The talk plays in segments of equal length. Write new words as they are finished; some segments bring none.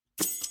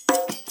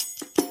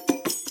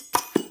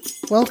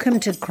Welcome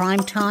to Crime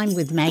Time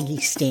with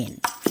Maggie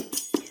Sten.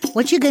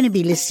 What you're going to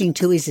be listening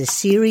to is a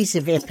series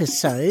of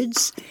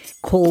episodes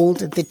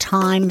called The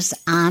Times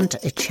Aren't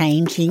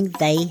A-Changing,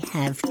 They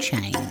Have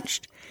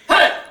Changed.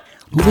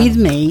 With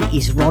me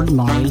is Rod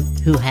Morri,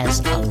 who has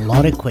a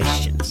lot of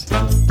questions.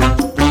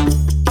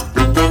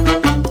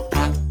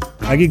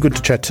 Maggie, good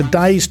to chat.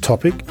 Today's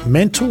topic,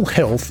 mental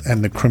health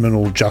and the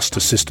criminal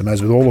justice system.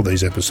 As with all of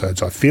these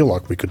episodes, I feel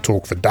like we could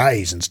talk for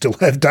days and still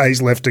have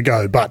days left to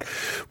go, but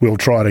we'll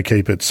try to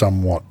keep it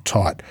somewhat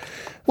tight.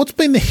 What's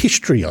been the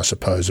history, I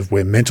suppose, of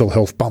where mental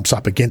health bumps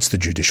up against the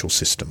judicial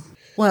system?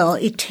 Well,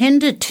 it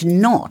tended to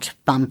not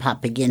bump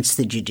up against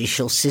the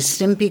judicial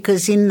system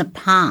because in the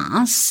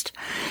past,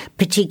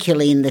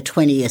 particularly in the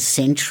 20th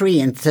century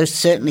and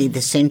certainly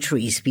the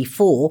centuries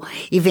before,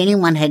 if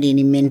anyone had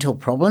any mental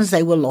problems,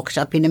 they were locked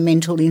up in a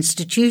mental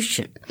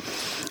institution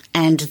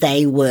and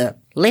they were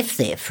left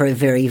there for a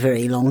very,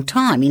 very long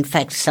time. In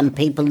fact, some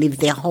people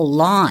lived their whole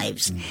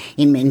lives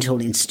in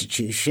mental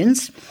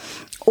institutions.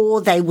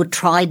 Or they would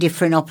try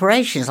different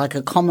operations, like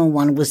a common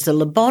one was the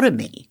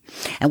lobotomy.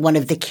 And one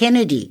of the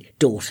Kennedy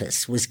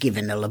daughters was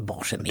given a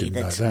lobotomy. Didn't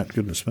know that,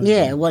 goodness me.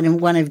 Yeah,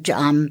 one of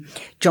John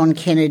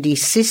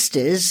Kennedy's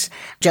sisters,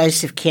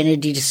 Joseph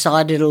Kennedy,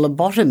 decided a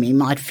lobotomy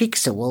might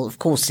fix her. Well, of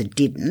course it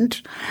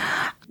didn't.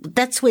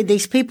 That's where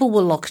these people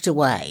were locked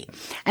away.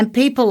 And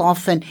people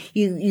often,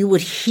 you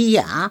would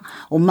hear,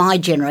 or my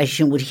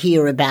generation would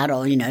hear about,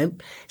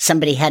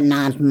 somebody had an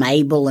Aunt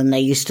Mabel and they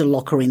used to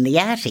lock her in the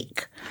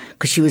attic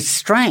because she was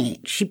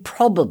strange. She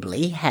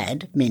probably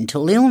had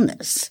mental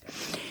illness.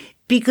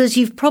 Because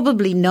you've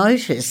probably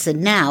noticed that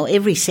now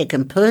every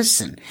second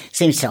person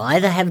seems to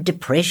either have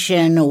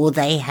depression or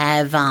they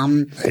have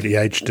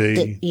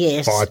ADHD,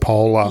 yes,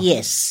 bipolar,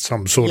 yes,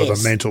 some sort of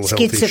a mental health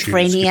issue.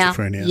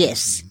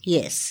 Schizophrenia.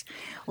 Yes.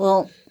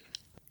 Well,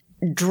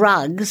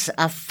 drugs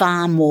are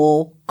far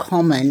more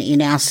common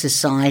in our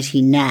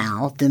society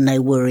now than they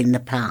were in the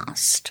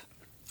past.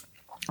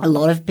 A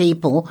lot of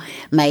people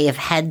may have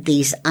had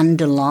these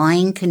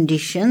underlying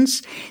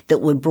conditions that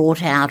were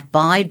brought out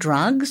by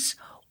drugs,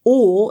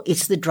 or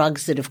it's the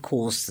drugs that have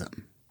caused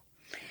them.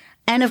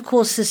 And of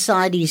course,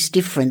 society is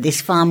different.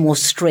 There's far more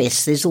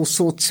stress. There's all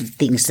sorts of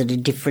things that are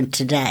different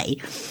today.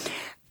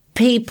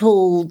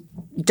 People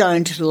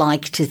don't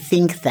like to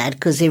think that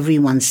because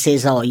everyone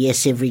says, oh,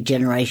 yes, every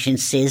generation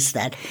says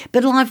that.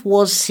 But life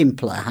was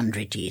simpler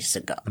 100 years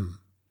ago.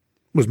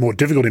 It was more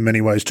difficult in many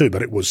ways too,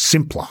 but it was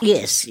simpler.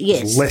 Yes.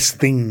 There's less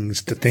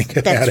things to think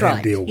about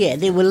and deal with. Yeah,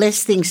 there were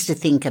less things to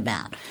think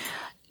about.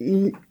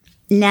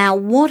 Now,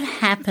 what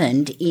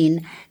happened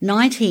in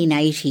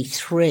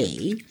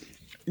 1983,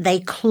 they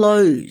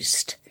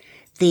closed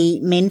the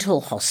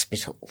mental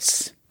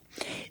hospitals.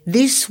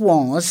 This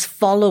was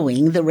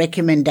following the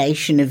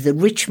recommendation of the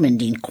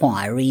Richmond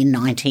Inquiry in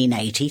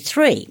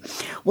 1983.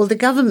 Well, the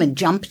government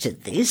jumped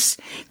at this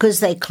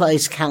because they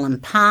closed Callan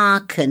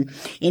Park and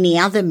any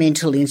other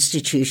mental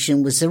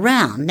institution was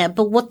around. Now,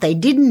 but what they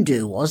didn't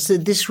do was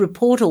that this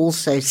report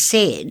also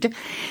said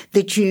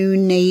that you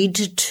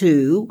need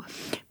to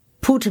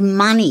put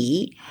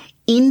money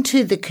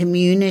into the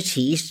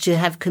communities to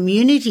have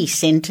community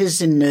centres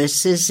and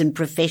nurses and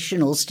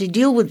professionals to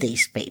deal with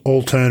these people.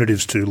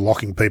 Alternatives to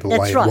locking people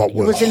away in what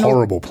were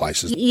horrible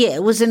places. Yeah,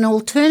 it was an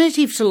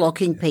alternative to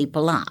locking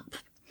people up.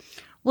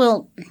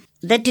 Well,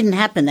 that didn't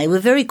happen. They were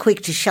very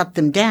quick to shut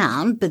them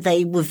down, but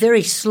they were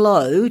very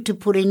slow to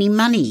put any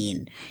money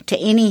in to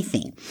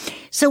anything.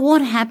 So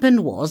what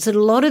happened was that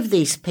a lot of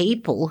these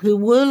people who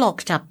were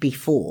locked up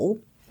before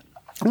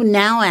were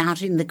now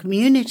out in the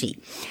community.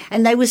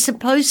 And they were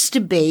supposed to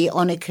be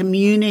on a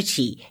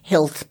community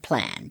health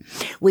plan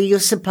where you're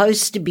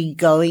supposed to be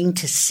going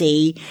to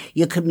see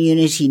your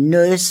community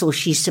nurse, or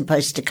she's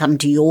supposed to come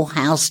to your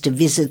house to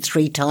visit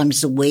 3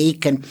 times a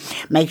week and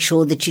make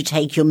sure that you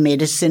take your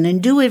medicine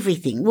and do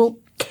everything. Well,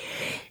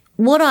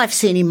 what I've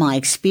seen in my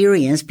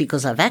experience,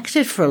 because I've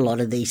acted for a lot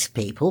of these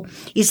people,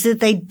 is that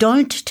they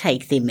don't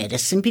take their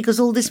medicine because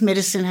all this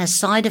medicine has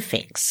side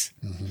effects.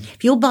 Mm-hmm.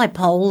 If you're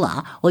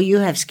bipolar or you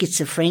have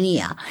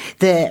schizophrenia,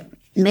 the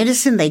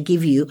medicine they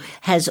give you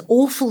has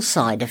awful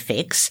side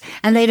effects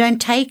and they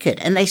don't take it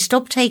and they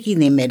stop taking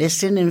their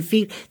medicine and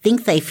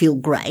think they feel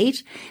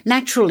great.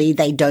 Naturally,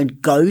 they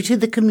don't go to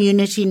the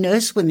community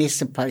nurse when they're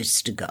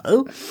supposed to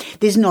go.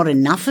 There's not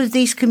enough of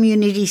these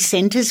community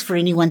centres for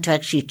anyone to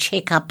actually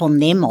check up on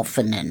them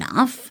often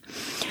enough.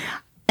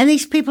 And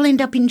these people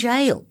end up in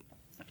jail.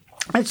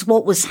 That's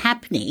what was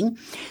happening,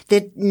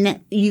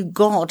 that you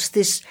got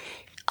this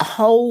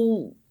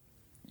whole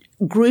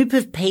group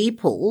of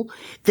people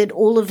that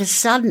all of a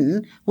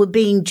sudden were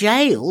being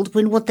jailed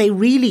when what they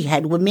really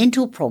had were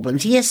mental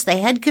problems. Yes, they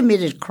had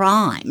committed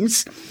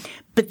crimes,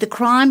 but the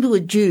crimes were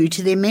due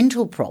to their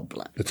mental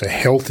problem. It's a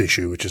health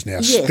issue which is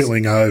now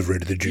spilling over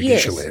into the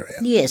judicial area.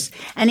 Yes,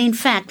 and in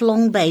fact,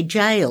 Long Bay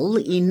Jail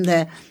in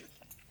the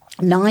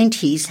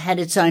 90s had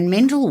its own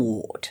mental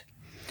ward.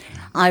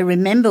 I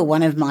remember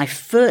one of my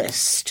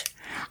first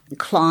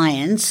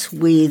clients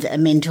with a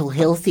mental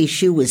health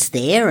issue was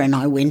there, and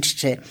I went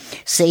to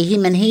see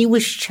him, and he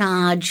was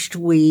charged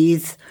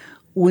with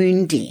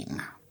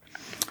wounding.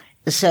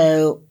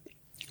 So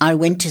I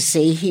went to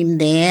see him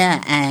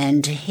there,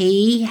 and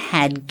he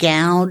had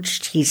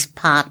gouged his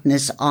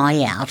partner's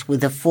eye out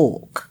with a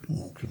fork.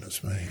 Oh,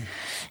 goodness me.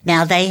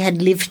 Now, they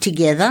had lived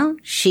together.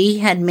 She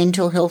had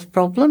mental health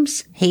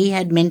problems. He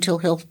had mental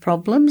health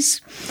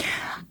problems.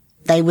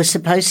 They were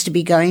supposed to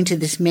be going to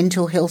this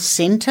mental health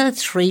centre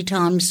 3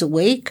 times a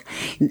week.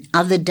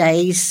 Other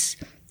days,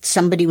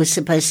 somebody was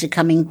supposed to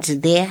come into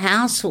their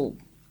house.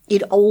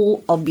 It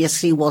all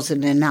obviously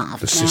wasn't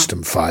enough. The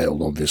system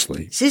failed,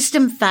 obviously.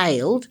 System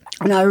failed,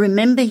 and I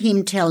remember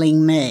him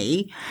telling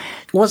me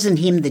it wasn't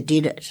him that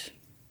did it.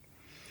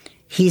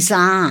 His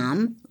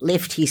arm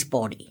left his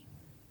body.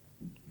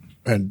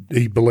 And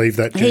he believed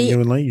that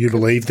genuinely? You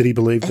believe that he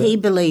believed that? He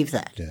believed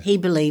that. Yeah. He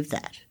believed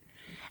that.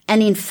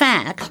 And in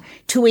fact,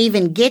 to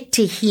even get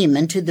to him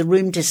and to the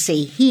room to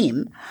see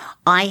him,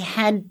 I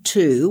had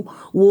to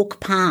walk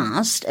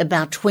past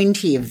about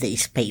 20 of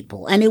these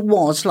people. And it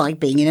was like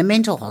being in a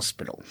mental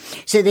hospital.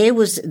 So there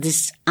was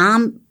this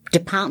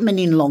department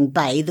in Long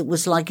Bay that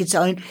was like its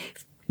own,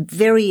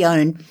 very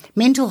own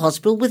mental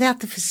hospital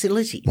without the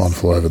facilities. One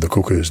flew over the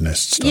cuckoo's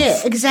nest stuff.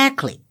 Yeah,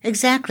 exactly.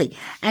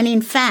 And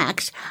in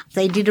fact,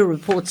 they did a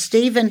report.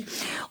 Stephen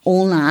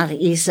Allnut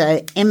is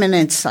an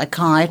eminent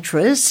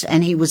psychiatrist,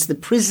 and he was the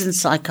prison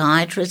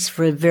psychiatrist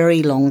for a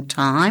very long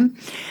time.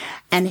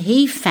 And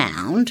he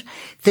found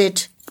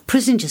that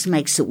prison just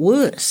makes it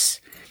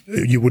worse.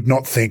 You would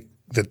not think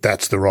that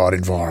that's the right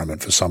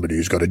environment for somebody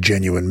who's got a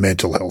genuine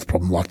mental health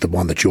problem like the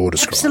one that you're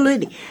describing.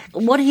 Absolutely.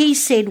 What he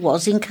said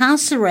was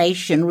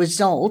incarceration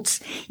results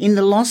in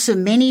the loss of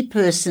many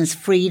persons'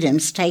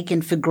 freedoms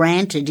taken for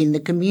granted in the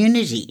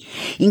community,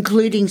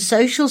 including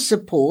social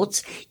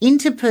supports,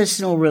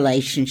 interpersonal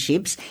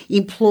relationships,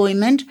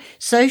 employment,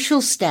 social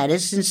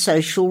status and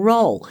social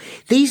role.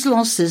 These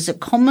losses are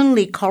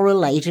commonly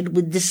correlated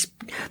with this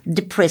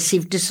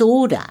depressive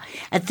disorder.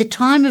 At the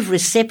time of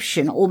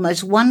reception,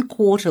 almost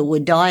 1/4 were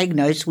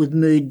diagnosed with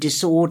mood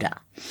disorder.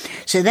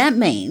 So that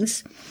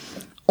means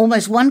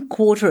almost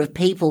 1/4 of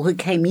people who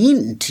came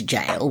into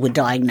jail were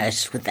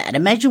diagnosed with that.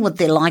 Imagine what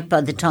they're like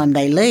by the time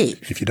they leave.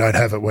 If you don't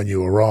have it when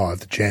you arrive,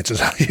 the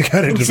chances are you're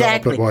going to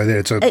develop it while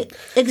there.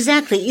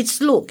 Exactly.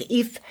 Look,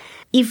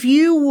 if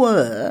you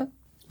were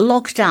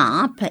locked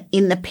up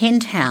in the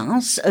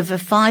penthouse of a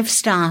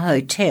 5-star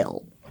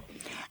hotel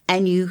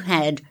and you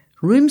had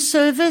room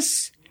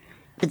service,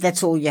 but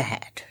that's all you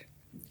had.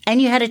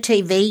 And you had a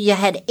TV, you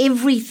had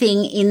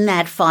everything in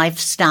that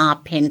 5-star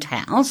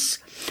penthouse,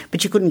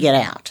 but you couldn't get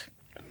out.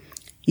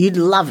 You'd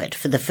love it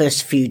for the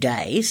first few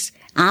days.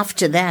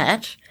 After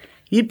that,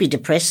 you'd be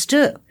depressed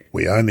too.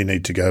 We only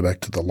need to go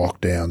back to the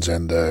lockdowns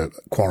and the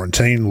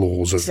quarantine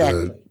laws of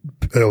the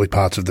early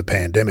parts of the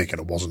pandemic, and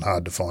it wasn't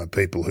hard to find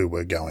people who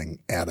were going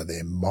out of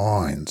their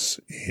minds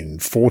in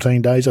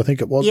 14 days, I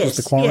think it was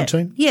the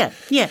quarantine. Yeah,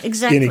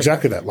 exactly. In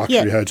exactly that,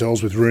 luxury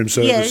hotels with room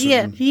service.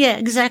 Yeah,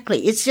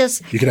 exactly. It's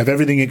just... You can have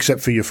everything except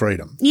for your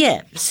freedom.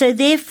 Yeah, so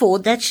therefore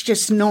that's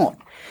just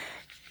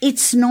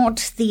it's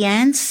not the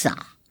answer.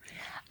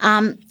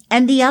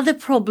 And the other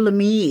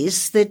problem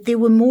is that there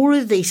were more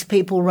of these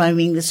people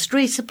roaming the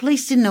streets. The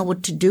police didn't know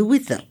what to do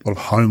with them. A lot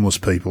of homeless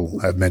people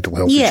have mental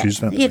health issues,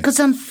 don't they? Yeah, because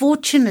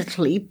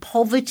unfortunately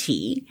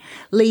poverty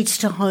leads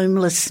to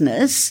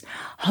homelessness.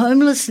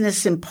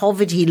 Homelessness and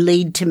poverty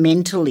lead to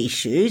mental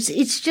issues.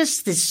 It's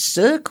just this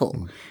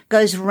circle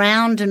goes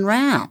round and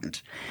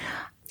round.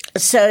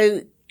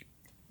 So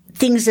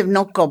things have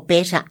not got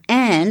better,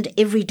 and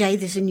every day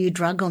there's a new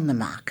drug on the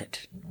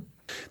market.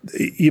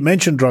 You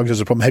mentioned drugs as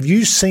a problem. Have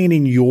you seen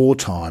in your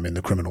time in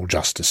the criminal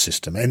justice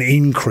system an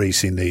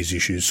increase in these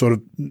issues, sort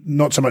of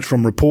not so much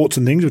from reports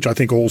and things, which I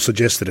think all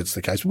suggest that it's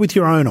the case, but with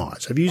your own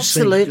eyes? Have you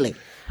seen?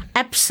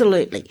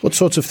 Absolutely. What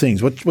sorts of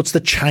things? What's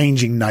the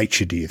changing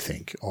nature, do you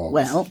think, of?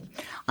 Well,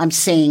 I'm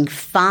seeing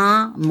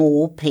far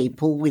more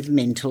people with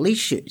mental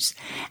issues.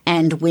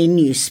 And when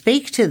you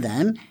speak to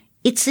them,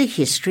 it's a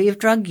history of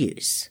drug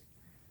use.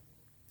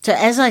 So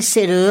as I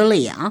said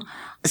earlier,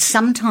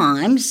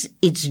 sometimes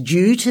it's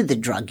due to the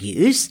drug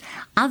use.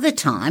 Other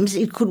times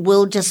it could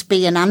well just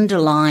be an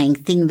underlying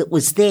thing that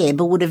was there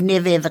but would have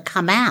never ever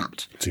come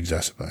out. It's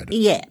exacerbated.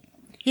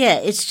 Yeah,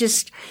 it's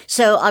just,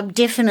 so I'm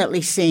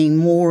definitely seeing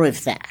more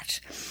of that.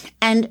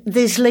 And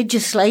there's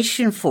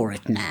legislation for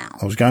it now.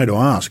 I was going to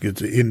ask,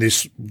 in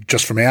this,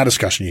 just from our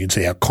discussion, you can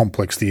see how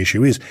complex the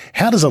issue is.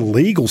 How does a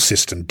legal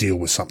system deal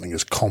with something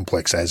as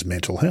complex as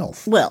mental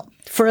health? Well,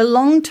 for a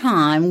long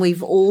time,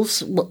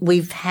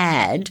 we've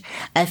had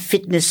a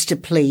fitness to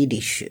plead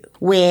issue,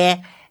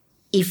 where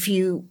if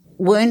you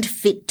weren't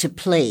fit to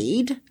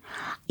plead,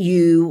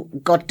 you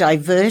got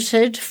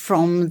diverted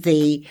from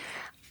the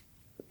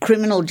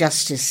criminal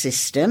justice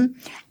system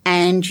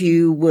and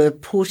you were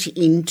put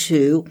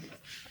into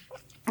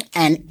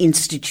an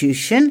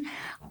institution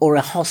or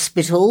a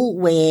hospital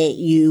where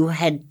you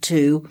had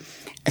to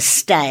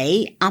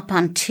stay up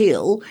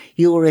until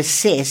you were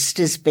assessed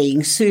as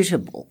being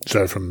suitable.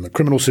 So from the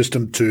criminal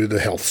system to the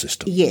health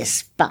system.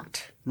 Yes,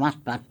 but.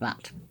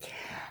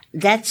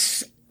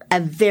 That's a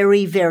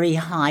very, very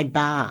high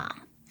bar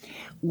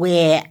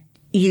where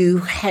you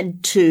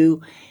had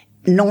to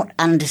not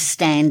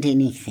understand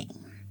anything.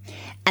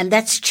 And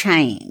that's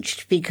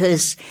changed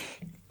because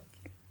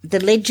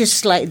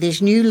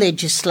there's new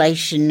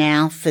legislation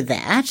now for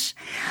that.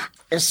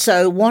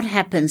 So what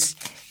happens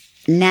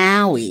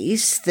now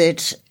is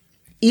that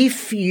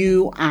if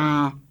you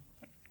are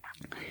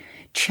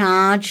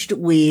charged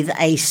with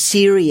a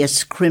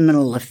serious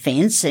criminal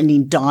offence, an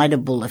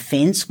indictable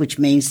offence, which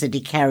means that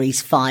he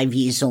carries 5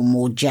 years or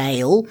more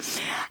jail,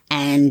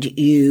 and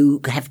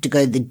you have to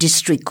go to the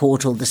district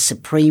court or the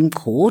Supreme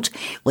Court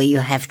where you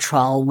have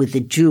trial with a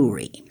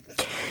jury.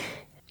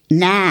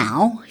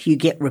 Now you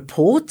get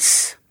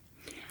reports.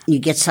 You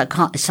get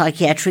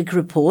psychiatric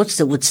reports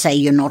that would say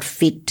you're not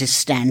fit to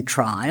stand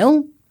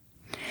trial.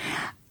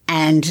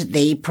 And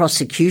the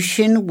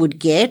prosecution would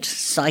get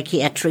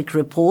psychiatric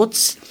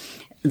reports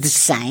the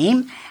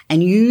same.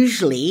 And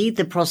usually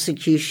the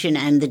prosecution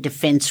and the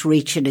defence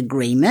reach an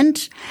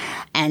agreement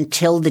and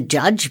tell the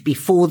judge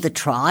before the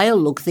trial,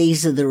 look,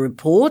 these are the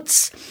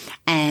reports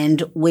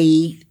and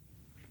we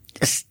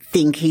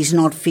think he's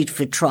not fit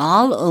for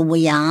trial, or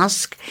we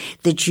ask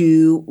that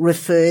you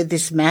refer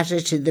this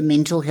matter to the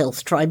Mental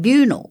Health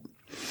Tribunal.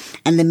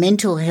 And the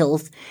Mental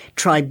Health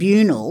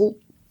Tribunal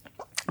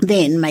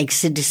then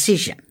makes a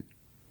decision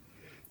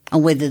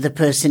on whether the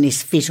person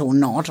is fit or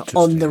not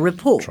on the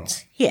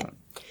reports. Yeah.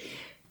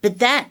 But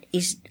that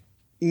is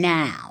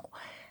now.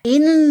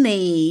 In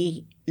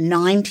the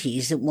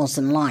 90s, it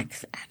wasn't like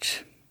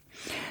that.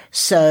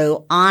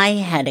 So I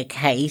had a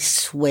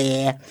case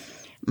where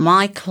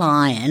my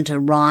client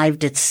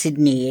arrived at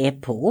Sydney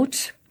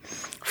Airport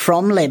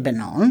from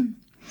Lebanon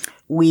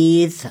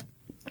with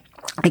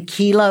a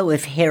kilo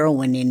of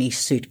heroin in his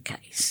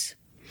suitcase.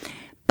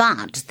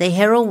 But the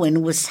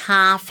heroin was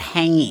half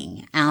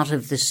hanging out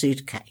of the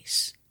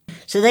suitcase.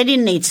 So they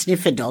didn't need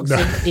sniffer dogs. No.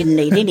 They didn't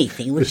need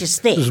anything. It was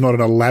just there. This is not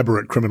an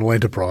elaborate criminal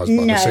enterprise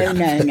by the sound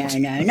of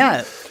it.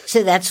 No.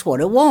 So that's what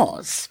it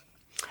was.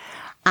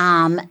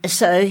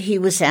 So he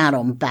was out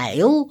on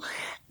bail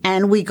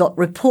and we got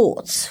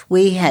reports.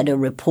 We had a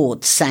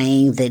report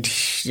saying that,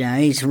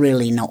 he's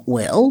really not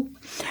well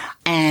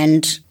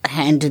and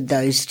handed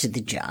those to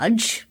the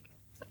judge.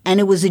 And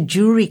it was a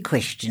jury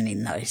question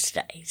in those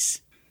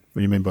days. What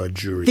do you mean by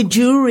jury? The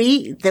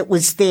jury that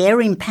was there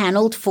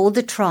impanelled for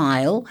the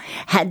trial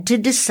had to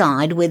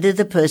decide whether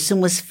the person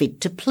was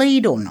fit to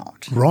plead or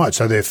not. Right.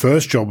 So their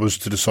first job was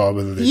to decide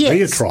whether there'd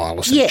be a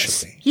trial,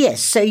 essentially.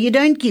 Yes. So you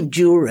don't give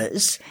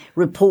jurors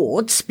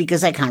reports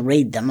because they can't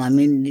read them. I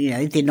mean,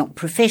 they're not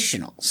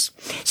professionals.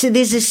 So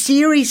there's a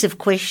series of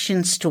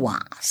questions to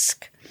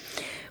ask,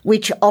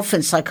 which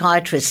often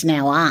psychiatrists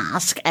now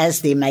ask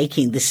as they're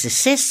making this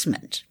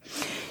assessment.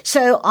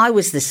 So I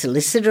was the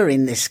solicitor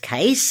in this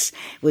case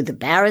with the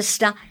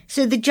barrister.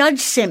 So the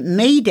judge sent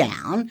me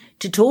down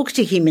to talk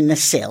to him in the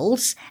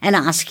cells and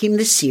ask him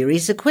the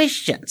series of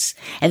questions.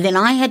 And then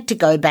I had to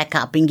go back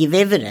up and give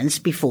evidence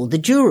before the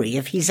jury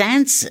of his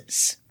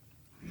answers.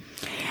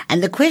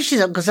 And the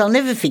questions, because I'll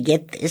never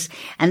forget this,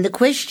 and the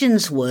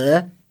questions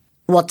were,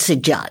 what's a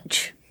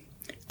judge?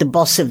 The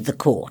boss of the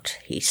court,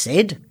 he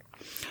said.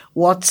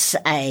 What's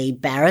a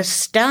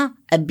barrister?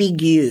 A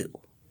big U.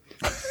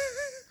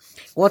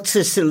 What's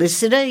a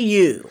solicitor?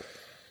 You.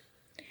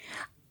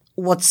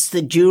 What's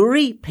the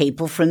jury?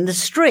 People from the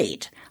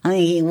street. I'm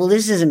thinking, well,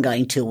 this isn't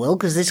going too well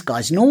because this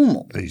guy's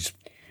normal. He's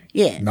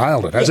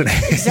nailed it, hasn't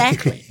he?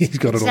 Exactly. He's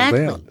got it all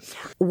down.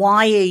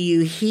 Why are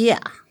you here?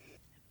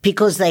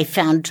 Because they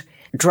found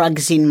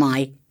drugs in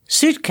my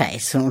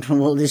suitcase. I thought,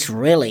 well, this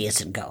really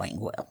isn't going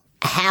well.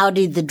 How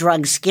did the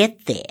drugs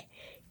get there?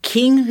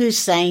 King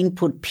Hussein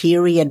put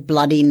period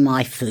blood in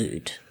my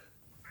food.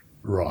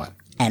 Right.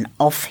 And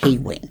off he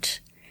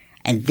went.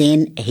 And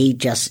then he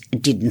just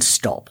didn't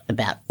stop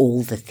about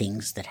all the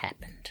things that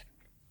happened.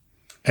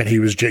 And he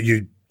was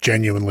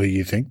genuinely,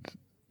 you think?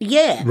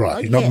 Yeah.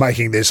 Right. You're not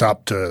making this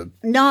up to...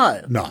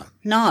 No,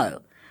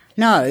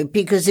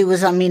 because it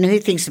was, who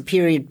thinks of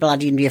period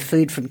blood in your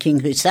food from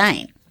King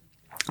Hussein?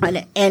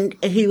 And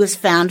he was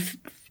found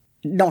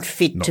not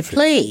fit to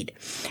plead.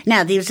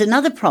 Now, there was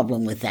another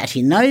problem with that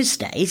in those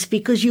days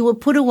because you were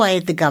put away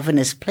at the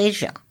governor's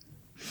pleasure.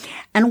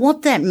 And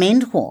what that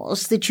meant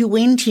was that you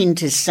went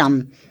into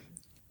some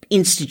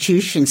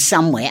institution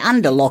somewhere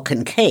under lock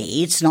and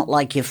key. It's not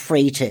like you're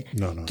free to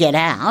get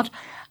out.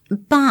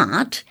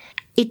 But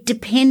it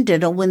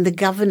depended on when the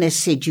governor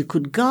said you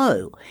could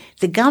go.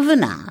 The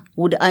governor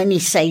would only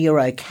say you're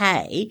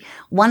okay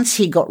once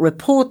he got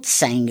reports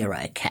saying you're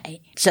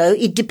okay. So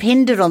it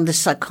depended on the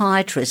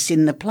psychiatrist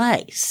in the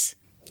place.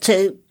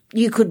 So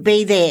you could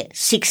be there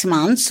 6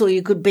 months or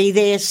you could be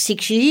there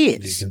 6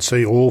 years. You can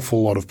see an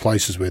awful lot of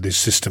places where this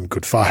system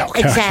could fail.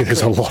 Exactly.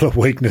 There's a lot of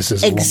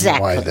weaknesses along the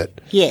way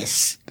that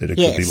it could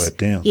be let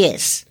down.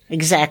 Yes,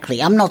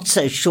 exactly. I'm not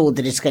so sure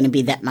that it's going to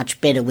be that much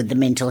better with the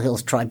Mental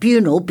Health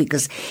Tribunal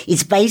because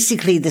it's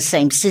basically the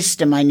same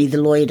system, only the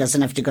lawyer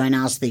doesn't have to go and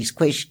ask these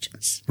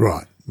questions.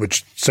 Right,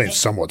 which seems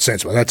somewhat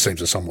sensible. That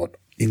seems a somewhat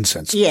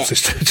insensible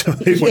system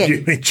to me when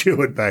you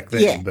endured back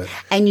then. Yeah. But.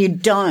 And you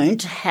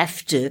don't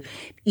have to,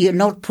 you're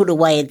not put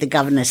away at the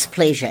governor's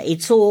pleasure.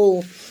 It's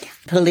all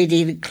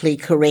politically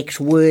correct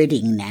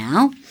wording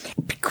now,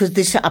 because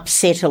this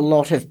upset a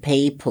lot of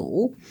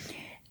people.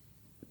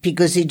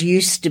 Because it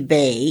used to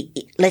be,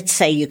 let's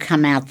say you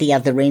come out the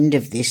other end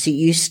of this, it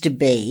used to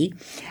be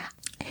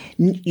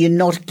you're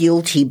not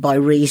guilty by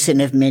reason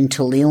of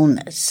mental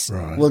illness.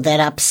 Right. Well, that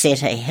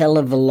upset a hell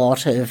of a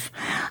lot of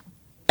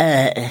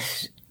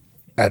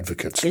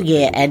advocates for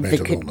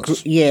mental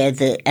illness. Yeah,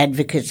 the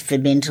advocates for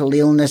mental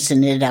illness,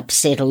 and it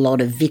upset a lot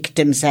of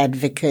victims'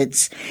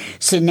 advocates.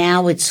 So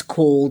now it's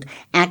called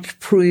act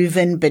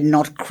proven but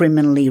not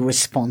criminally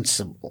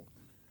responsible.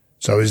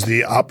 So is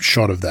the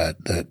upshot of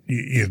that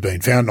you've been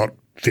found not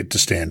fit to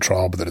stand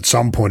trial, but that at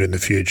some point in the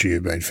future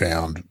you've been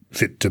found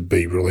fit to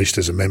be released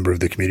as a member of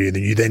the community, and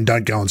then you then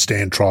don't go and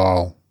stand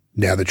trial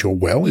now that you're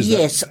well?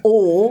 Yes,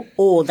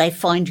 or they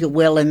find you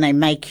well and they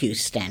make you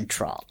stand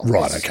trial.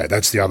 Right, okay.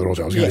 That's the other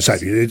option. I was going to say,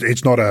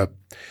 it's not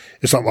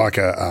like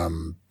a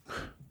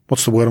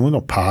what's the word I'm looking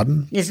for?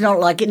 Pardon? It's not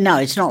like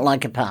it's not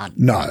like a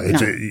pardon. No.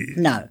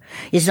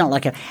 It's not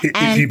like a...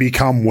 If you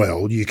become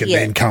well, you can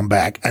then come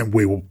back and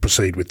we will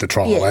proceed with the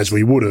trial as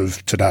we would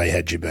have today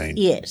had you been.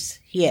 Yes,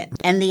 yeah.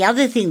 And the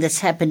other thing that's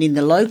happened in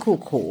the local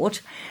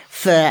court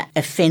for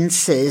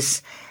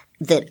offences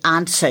that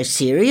aren't so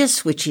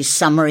serious, which is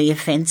summary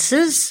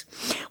offences,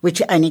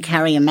 which only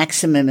carry a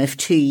maximum of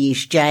 2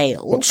 years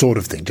jail. What sort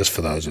of thing, just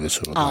for those of us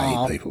who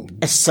are lay people?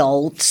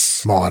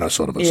 Assaults. Minor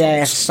sort of assaults.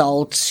 Yeah,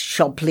 assaults,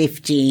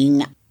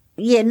 shoplifting.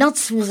 Yeah, not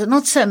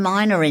so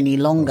minor any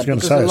longer. I was going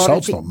to say,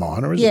 assault's not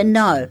minor, is it?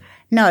 Yeah,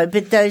 no,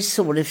 but those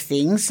sort of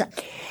things.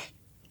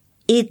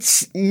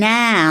 It's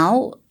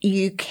now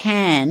you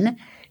can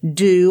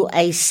do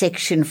a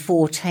Section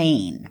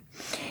 14,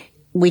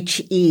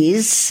 which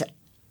is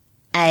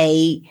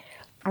a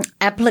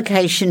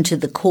application to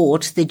the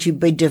court that you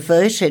be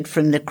diverted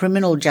from the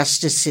criminal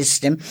justice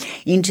system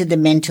into the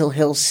mental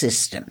health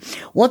system.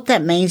 What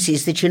that means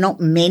is that you're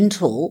not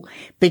mental,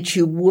 but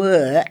you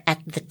were at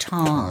the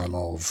time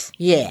of.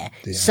 Yeah.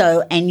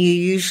 So, and you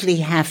usually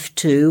have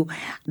to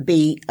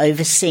be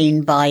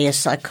overseen by a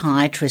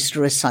psychiatrist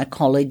or a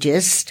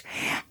psychologist,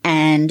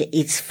 and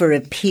it's for a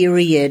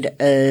period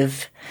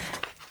of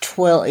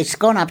 12, it's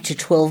gone up to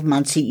 12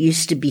 months. It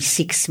used to be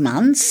 6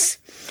 months.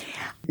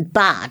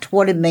 But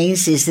what it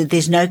means is that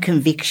there's no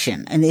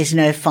conviction and there's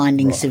no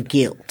findings of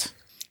guilt.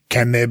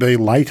 Can there be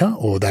later,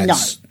 or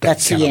that's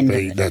the end of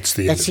it. That's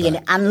the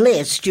end.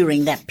 Unless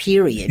during that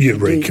period you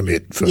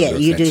recommit further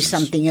offences. you do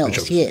something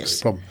else.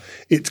 Yes.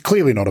 It's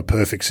clearly not a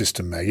perfect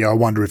system, Maggie. I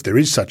wonder if there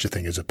is such a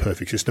thing as a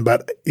perfect system.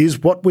 But is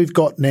what we've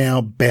got now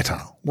better?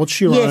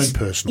 What's your own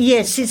personal?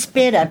 Yes, it's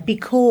better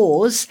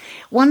because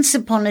once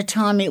upon a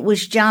time it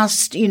was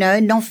just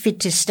not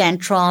fit to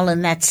stand trial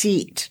and that's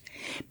it.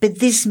 But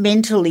this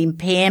mental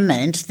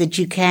impairment that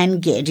you can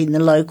get in the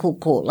local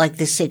court, like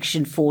the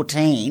Section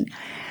 14,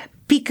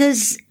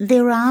 because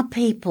there are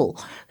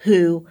people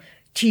who,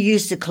 to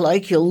use the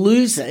colloquial,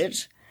 lose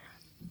it,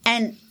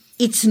 and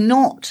it's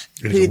not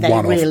who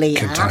they really are.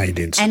 Contained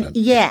incident.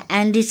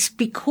 And it's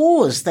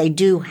because they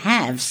do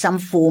have some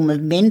form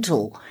of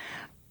mental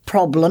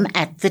problem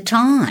at the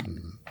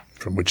time.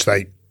 From which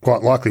they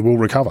quite likely will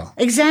recover.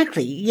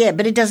 Exactly, yeah,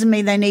 but it doesn't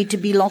mean they need to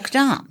be locked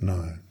up.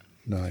 No,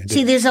 indeed.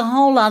 See, there's a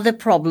whole other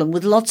problem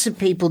with lots of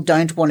people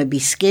don't want to be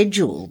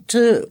scheduled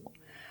too.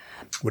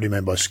 What do you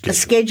mean by scheduled? A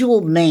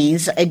schedule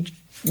means a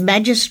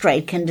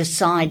magistrate can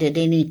decide at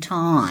any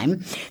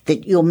time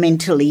that you're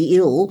mentally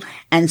ill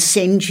and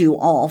send you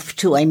off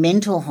to a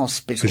mental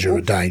hospital. Because you're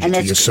a danger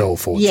to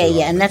yourself or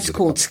and that's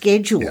called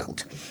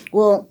scheduled. Yeah.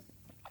 Well,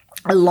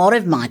 a lot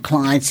of my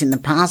clients in the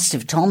past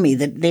have told me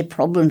that their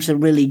problems are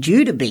really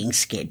due to being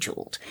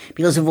scheduled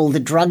because of all the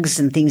drugs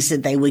and things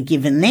that they were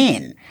given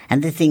then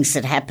and the things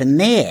that happened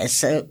there.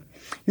 So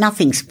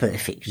nothing's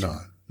perfect.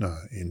 No,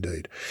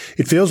 indeed.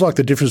 It feels like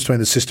the difference between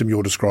the system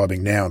you're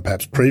describing now and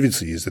perhaps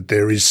previously is that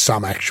there is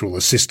some actual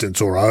assistance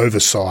or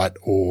oversight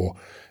or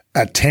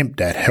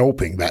attempt at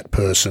helping that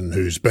person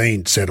who's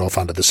been sent off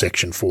under the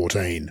Section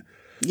 14.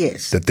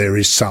 Yes. That there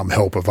is some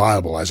help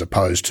available as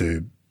opposed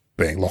to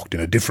being locked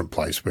in a different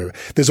place. Where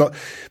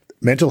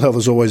mental health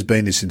has always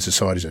been this in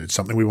society. It's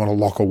something we want to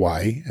lock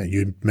away. And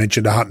you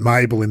mentioned Aunt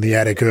Mabel in the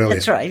attic earlier.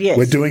 That's right, yes.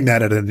 We're doing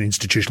that at an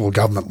institutional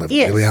government level,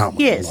 really, aren't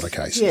we, in a lot of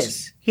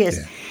cases?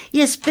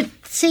 Yes, but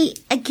see,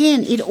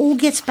 again, it all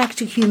gets back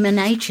to human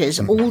nature, as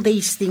all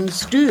these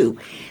things do,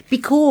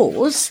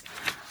 because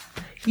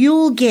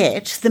you'll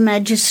get the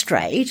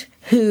magistrate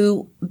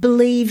who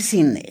believes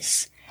in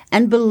this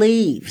and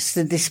believes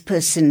that this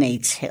person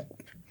needs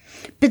help.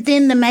 But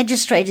then the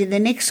magistrate in the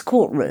next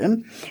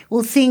courtroom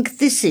will think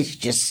this is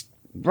just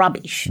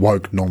rubbish.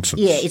 Woke nonsense.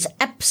 Yeah, it's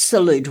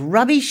absolute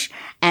rubbish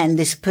and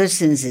this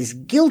person's as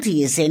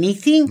guilty as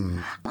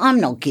anything. I'm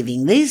not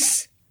giving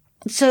this.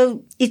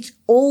 So it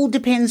all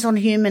depends on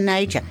human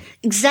nature.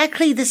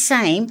 Exactly the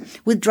same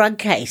with drug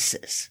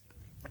cases.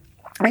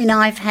 I mean,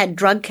 I've had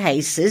drug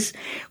cases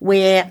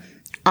where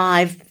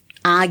I've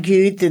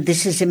argued that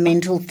this is a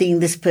mental thing.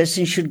 This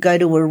person should go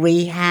to a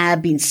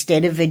rehab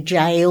instead of a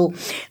jail.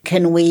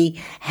 Can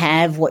we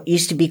have what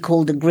used to be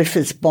called a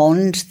Griffiths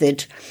bond,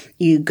 that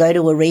you go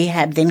to a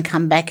rehab, then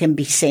come back and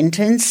be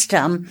sentenced?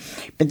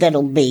 But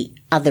that'll be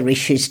other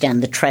issues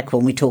down the track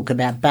when we talk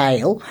about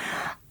bail.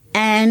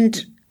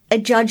 And a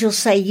judge will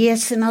say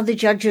yes, and other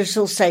judges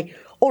will say,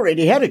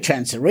 already had a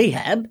chance at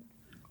rehab.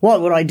 Why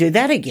would I do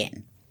that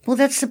again? Well,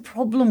 that's the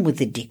problem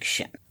with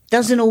addiction.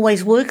 Doesn't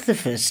always work the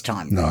first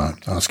time. No,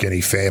 ask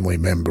any family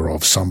member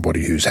of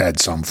somebody who's had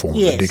some form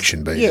of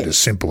addiction, be it as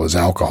simple as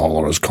alcohol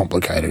or as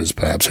complicated as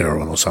perhaps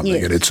heroin or something.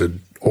 Yes. And it's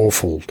an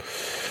awful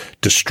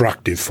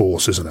destructive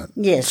force, isn't it?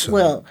 Yes, So,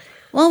 well,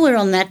 while we're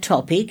on that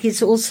topic,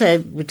 it's also,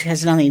 which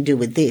has nothing to do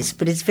with this,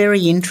 but it's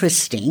very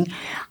interesting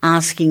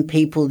asking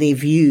people their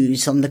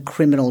views on the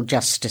criminal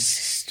justice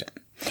system.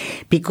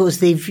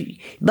 Because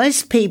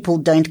most people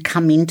don't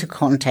come into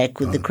contact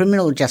with the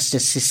criminal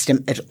justice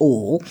system at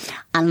all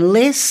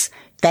unless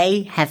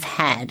they have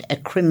had a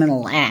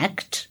criminal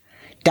act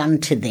done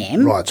to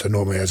them. Right, so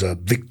normally as a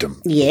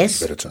victim.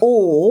 Yes,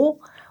 or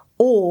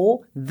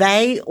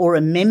they or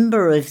a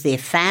member of their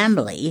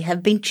family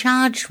have been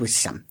charged with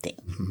something.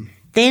 Mm-hmm.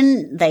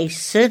 Then they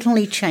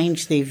certainly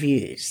change their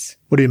views.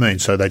 What do you mean?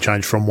 So they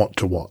change from what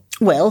to what?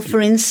 Well, for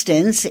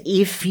instance,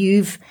 if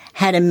you've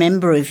had a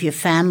member of your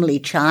family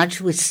charged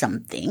with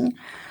something,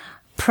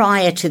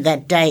 prior to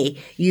that day,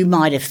 you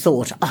might have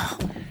thought, oh,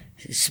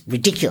 it's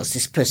ridiculous.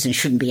 This person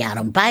shouldn't be out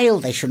on bail.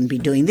 They shouldn't be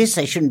doing this.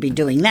 They shouldn't be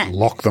doing that.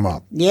 Lock them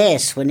up.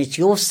 Yes. When it's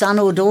your son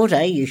or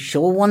daughter, you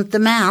sure want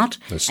them out,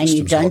 and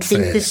you don't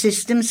think the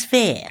system's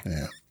fair.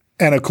 Yeah.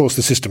 And, of course,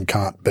 the system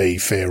can't be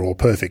fair or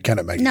perfect, can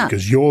it, Maggie? No.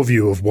 Because your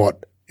view of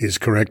what is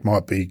correct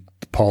might be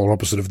the polar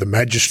opposite of the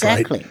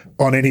magistrate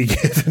on any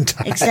given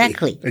day.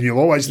 Exactly. And you'll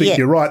always think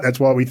you're right. That's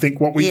why we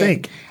think what we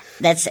think.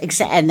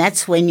 And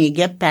that's when you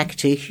get back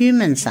to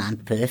humans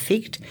aren't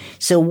perfect.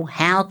 So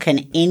how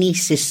can any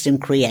system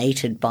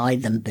created by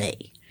them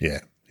be? Yeah,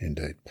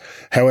 indeed.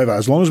 However,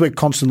 as long as we're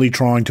constantly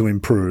trying to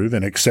improve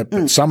and accept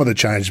that some of the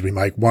changes we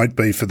make won't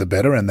be for the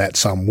better and that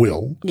some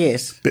will.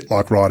 Yes. A bit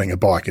like riding a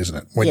bike, isn't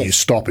it? When you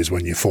stop is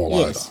when you fall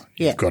over.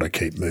 Yeah. You've got to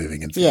keep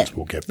moving and things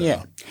will get better.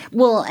 Yeah.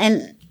 Well,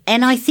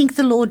 and I think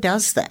the law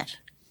does that.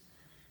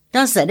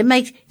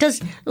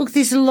 Look,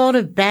 there's a lot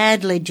of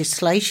bad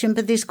legislation,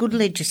 but there's good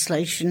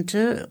legislation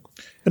too.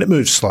 And it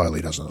moves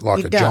slowly, doesn't it? Like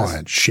It a does.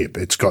 giant ship.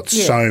 It's got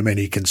so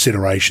many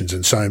considerations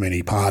and so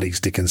many parties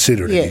to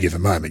consider at any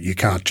given moment. You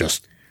can't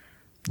just,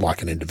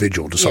 like an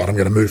individual, decide I'm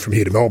going to move from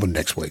here to Melbourne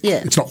next week.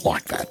 Yeah. It's not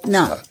like that.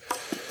 No.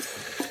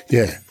 So,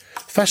 yeah.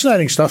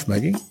 Fascinating stuff,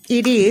 Maggie.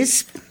 It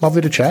is.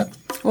 Lovely to chat.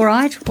 All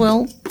right.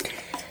 Well,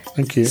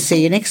 Thank you.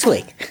 see you next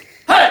week.